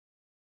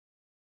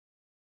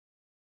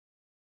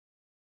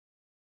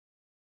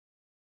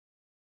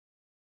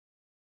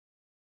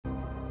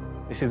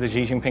This is the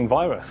Xi Jinping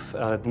virus,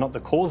 not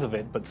the cause of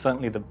it, but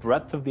certainly the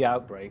breadth of the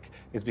outbreak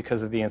is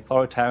because of the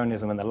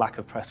authoritarianism and the lack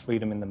of press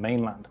freedom in the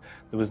mainland.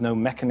 There was no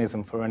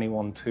mechanism for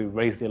anyone to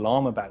raise the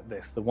alarm about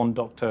this. The one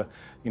doctor,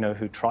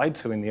 who tried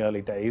to in the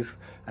early days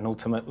and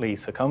ultimately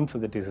succumbed to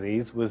the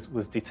disease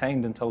was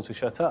detained and told to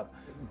shut up.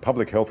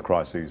 Public health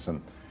crises and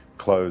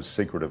closed,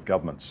 secretive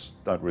governments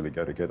don't really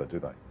go together, do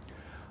they?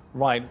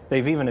 Right.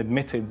 They've even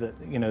admitted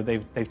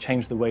that, they've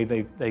changed the way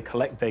they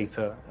collect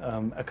data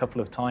a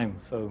couple of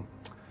times. So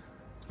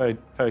it's very,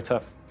 very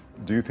tough.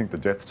 Do you think the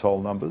death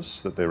toll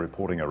numbers that they're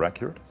reporting are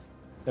accurate?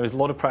 There is a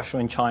lot of pressure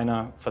in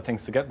China for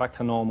things to get back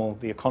to normal.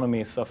 The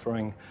economy is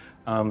suffering.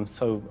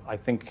 So I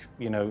think,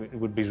 it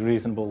would be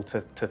reasonable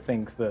to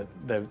think that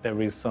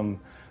there is some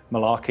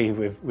malarkey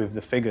with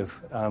the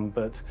figures.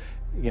 But,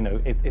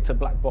 it's a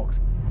black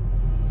box.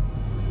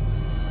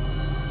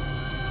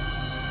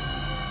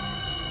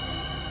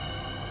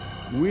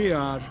 We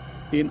are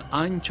in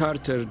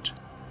uncharted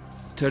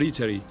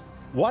territory.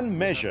 One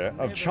measure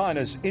of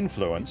China's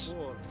influence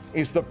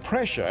is the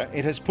pressure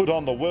it has put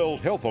on the World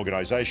Health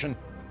Organization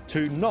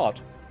to not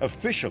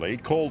officially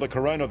call the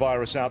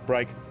coronavirus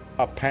outbreak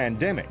a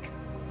pandemic.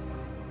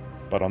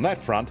 But on that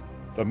front,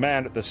 the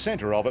man at the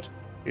center of it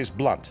is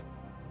blunt.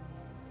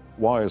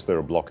 Why is there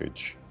a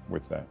blockage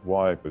with that?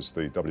 Why was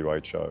the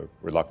WHO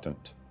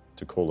reluctant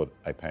to call it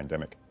a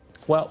pandemic?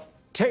 Well,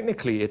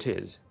 technically it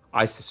is.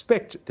 I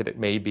suspect that it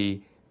may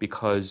be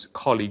because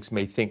colleagues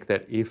may think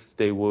that if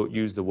they will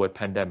use the word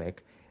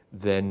pandemic,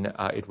 then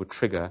it would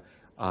trigger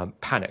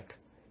panic.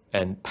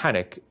 And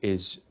panic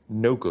is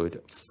no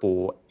good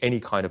for any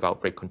kind of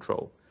outbreak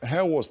control.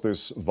 How was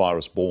this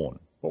virus born?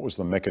 What was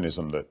the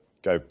mechanism that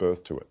gave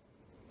birth to it?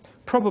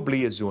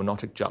 Probably a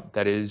zoonotic jump,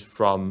 that is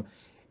from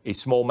a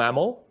small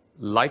mammal,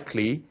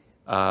 likely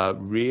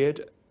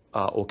reared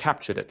or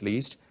captured at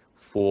least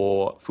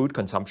for food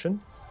consumption.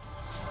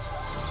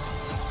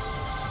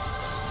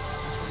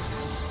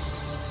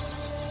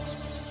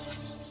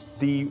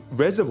 The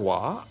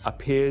reservoir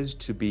appears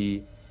to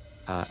be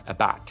a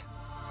bat.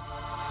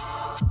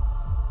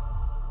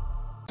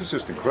 This is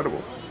just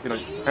incredible.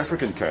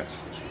 African cats,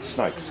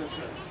 snakes,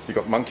 you've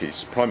got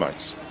monkeys,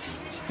 primates,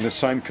 in the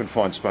same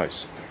confined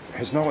space.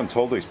 Has no one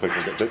told these people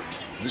that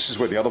this is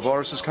where the other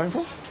viruses came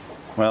from?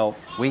 Well,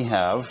 we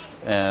have,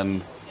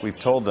 and we've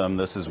told them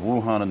this is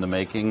Wuhan in the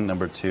making,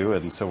 #2,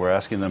 and so we're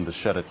asking them to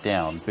shut it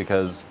down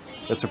because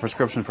it's a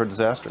prescription for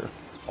disaster.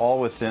 All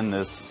within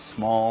this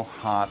small,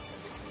 hot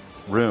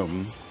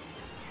room,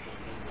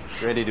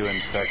 ready to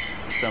infect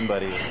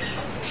somebody.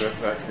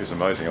 That is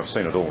amazing. I've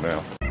seen it all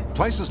now.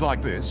 Places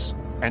like this,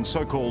 and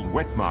so-called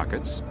wet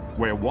markets,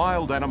 where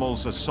wild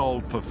animals are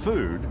sold for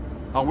food,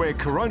 are where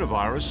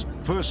coronavirus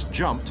first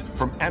jumped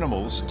from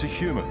animals to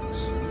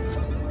humans.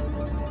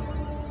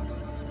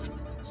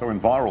 So in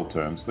viral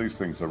terms, these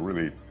things are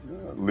really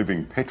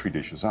living petri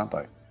dishes, aren't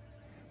they?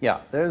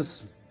 Yeah,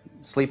 there's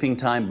sleeping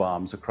time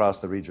bombs across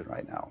the region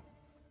right now.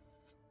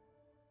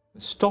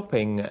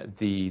 Stopping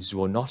the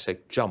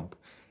zoonotic jump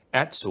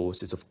at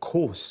source is, of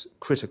course,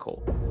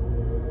 critical.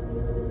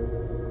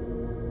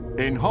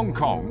 In Hong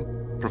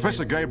Kong,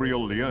 Professor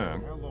Gabriel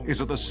Leung is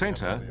at the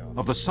center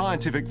of the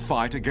scientific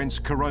fight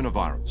against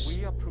coronavirus.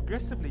 We are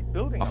progressively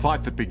building a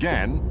fight that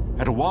began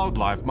at a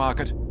wildlife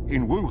market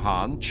in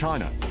Wuhan,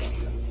 China.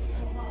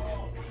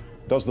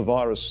 Does the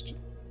virus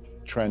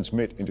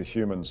transmit into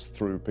humans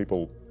through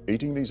people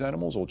eating these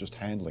animals or just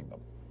handling them?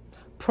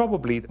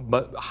 Probably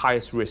the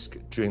highest risk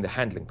during the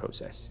handling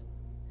process,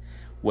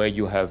 where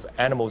you have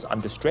animals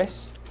under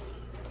stress,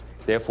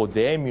 therefore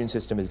their immune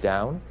system is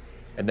down,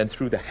 and then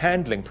through the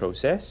handling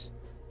process,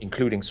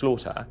 including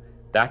slaughter,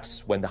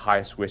 that's when the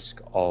highest risk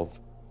of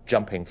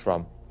jumping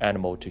from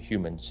animal to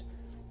humans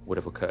would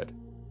have occurred.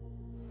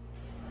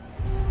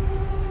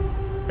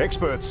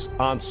 Experts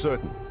aren't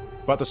certain,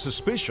 but the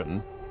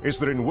suspicion is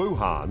that in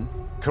Wuhan,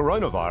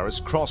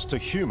 coronavirus crossed to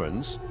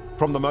humans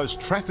from the most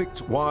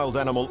trafficked wild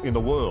animal in the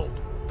world,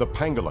 the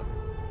pangolin.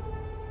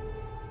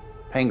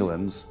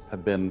 Pangolins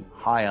have been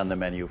high on the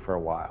menu for a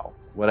while.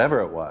 Whatever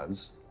it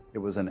was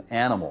an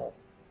animal.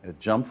 It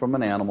jumped from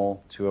an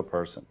animal to a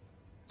person.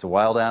 It's a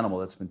wild animal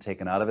that's been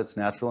taken out of its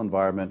natural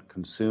environment,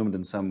 consumed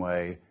in some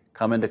way,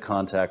 come into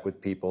contact with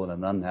people in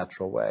an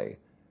unnatural way.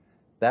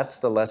 That's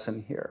the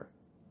lesson here.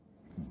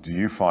 Do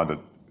you find it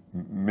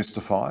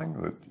mystifying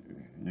that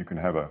you can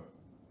have a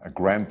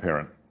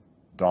grandparent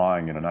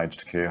dying in an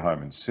aged care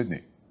home in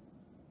Sydney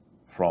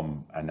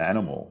from an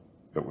animal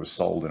that was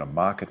sold in a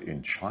market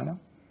in China?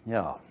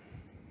 Yeah.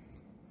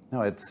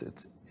 No,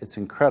 it's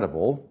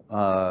incredible.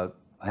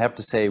 I have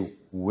to say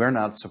we're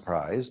not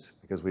surprised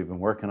because we've been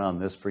working on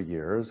this for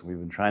years. We've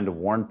been trying to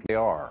warn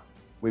PR.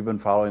 We've been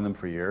following them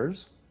for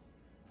years,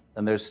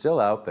 and they're still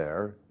out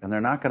there, and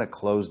they're not going to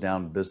close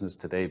down business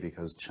today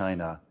because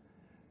China,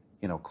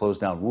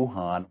 closed down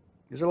Wuhan.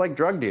 These are like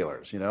drug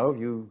dealers,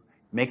 you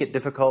make it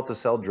difficult to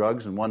sell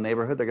drugs in one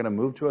neighborhood, they're going to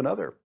move to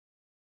another.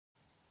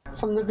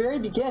 From the very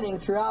beginning,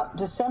 throughout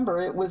December,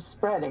 it was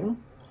spreading,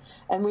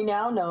 and we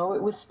now know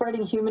it was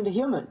spreading human to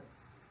human.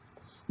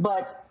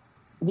 But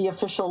the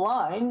official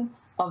line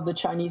of the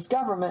Chinese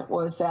government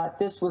was that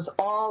this was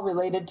all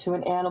related to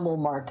an animal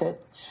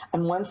market,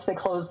 and once they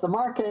closed the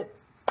market,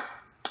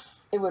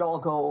 it would all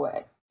go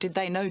away. Did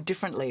they know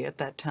differently at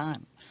that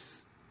time?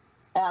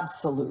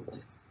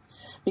 Absolutely.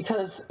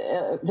 Because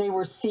they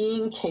were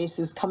seeing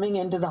cases coming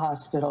into the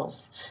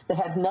hospitals that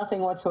had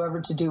nothing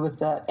whatsoever to do with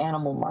that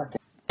animal market.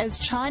 As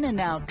China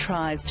now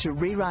tries to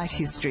rewrite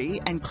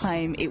history and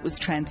claim it was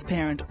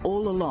transparent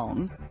all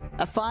along,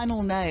 a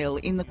final nail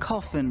in the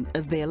coffin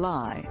of their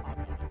lie.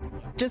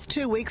 Just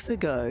 2 weeks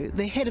ago,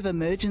 the head of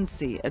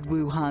emergency at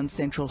Wuhan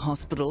Central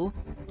Hospital,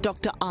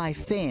 Dr. Ai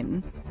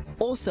Fen,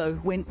 also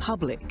went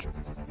public,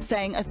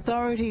 saying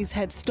authorities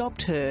had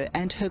stopped her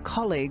and her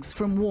colleagues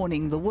from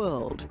warning the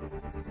world.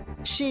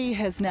 She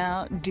has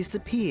now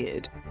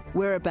disappeared,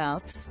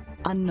 whereabouts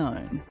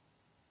unknown.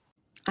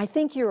 I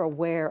think you're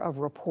aware of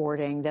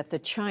reporting that the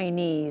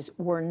Chinese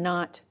were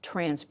not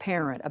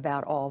transparent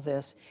about all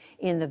this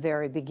in the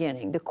very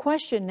beginning. The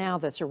question now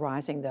that's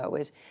arising, though,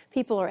 is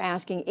people are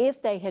asking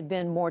if they had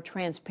been more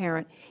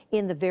transparent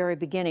in the very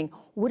beginning,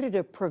 would it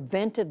have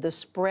prevented the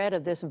spread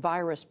of this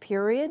virus,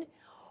 period?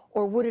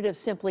 Or would it have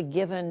simply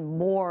given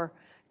more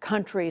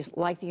countries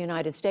like the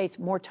United States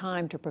more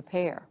time to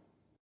prepare?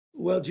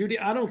 Well, Judy,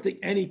 I don't think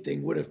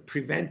anything would have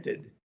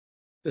prevented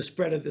the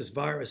spread of this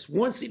virus.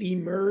 Once it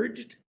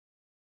emerged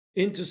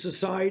into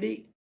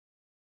society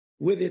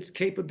with its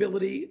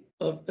capability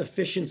of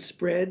efficient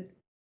spread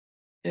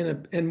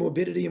and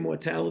morbidity and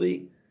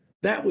mortality,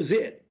 that was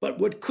it. But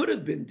what could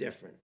have been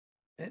different,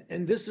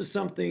 and this is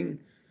something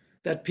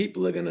that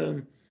people are going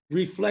to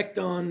reflect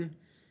on,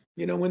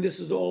 you know, when this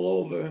is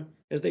all over,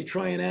 as they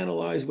try and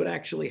analyze what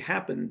actually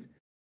happened,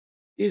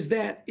 is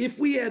that if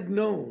we had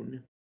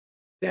known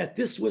that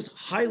this was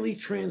highly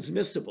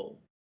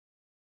transmissible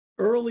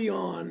early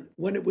on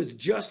when it was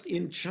just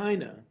in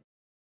China,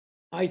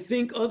 I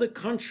think other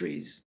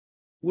countries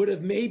would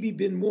have maybe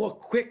been more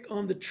quick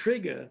on the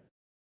trigger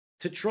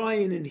to try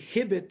and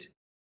inhibit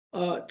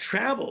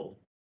travel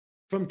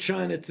from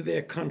China to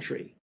their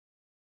country.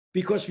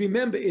 Because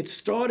remember, it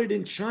started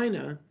in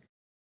China,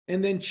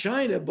 and then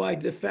China, by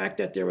the fact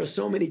that there are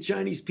so many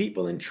Chinese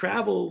people and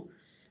travel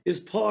is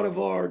part of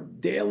our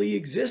daily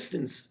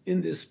existence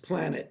in this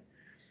planet,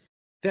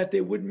 that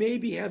there would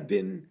maybe have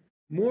been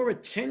more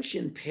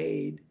attention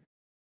paid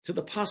to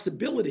the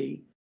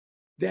possibility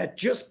that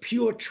just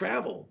pure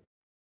travel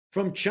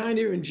from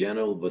China in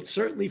general, but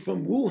certainly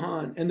from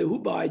Wuhan and the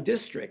Hubei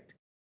district,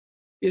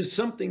 is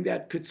something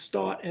that could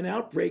start an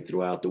outbreak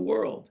throughout the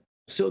world.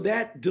 So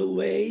that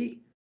delay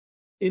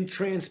in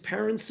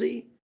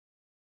transparency,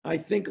 I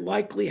think,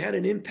 likely had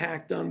an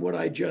impact on what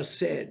I just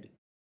said,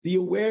 the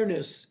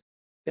awareness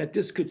that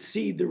this could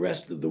seed the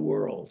rest of the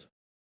world.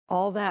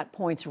 All that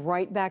points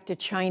right back to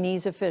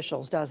Chinese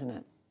officials, doesn't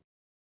it?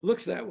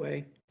 Looks that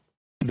way.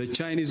 The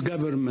Chinese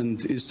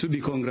government is to be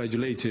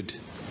congratulated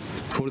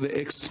for the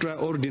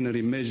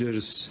extraordinary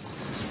measures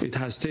it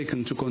has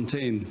taken to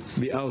contain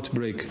the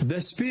outbreak.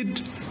 The speed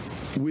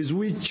with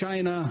which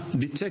China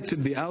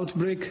detected the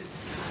outbreak,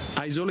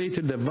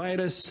 isolated the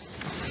virus,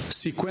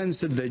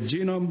 sequenced the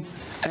genome,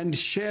 and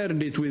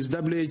shared it with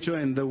WHO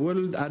and the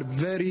world are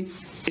very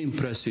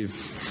impressive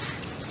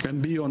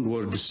and beyond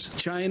words.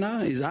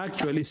 China is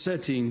actually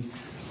setting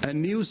a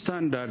new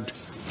standard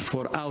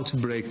for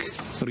outbreak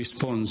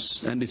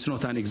response, and it's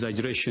not an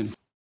exaggeration.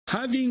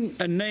 Having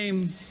a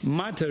name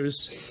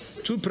matters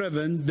to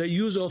prevent the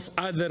use of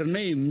other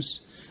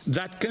names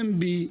that can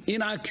be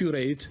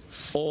inaccurate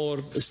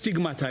or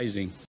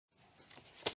stigmatizing.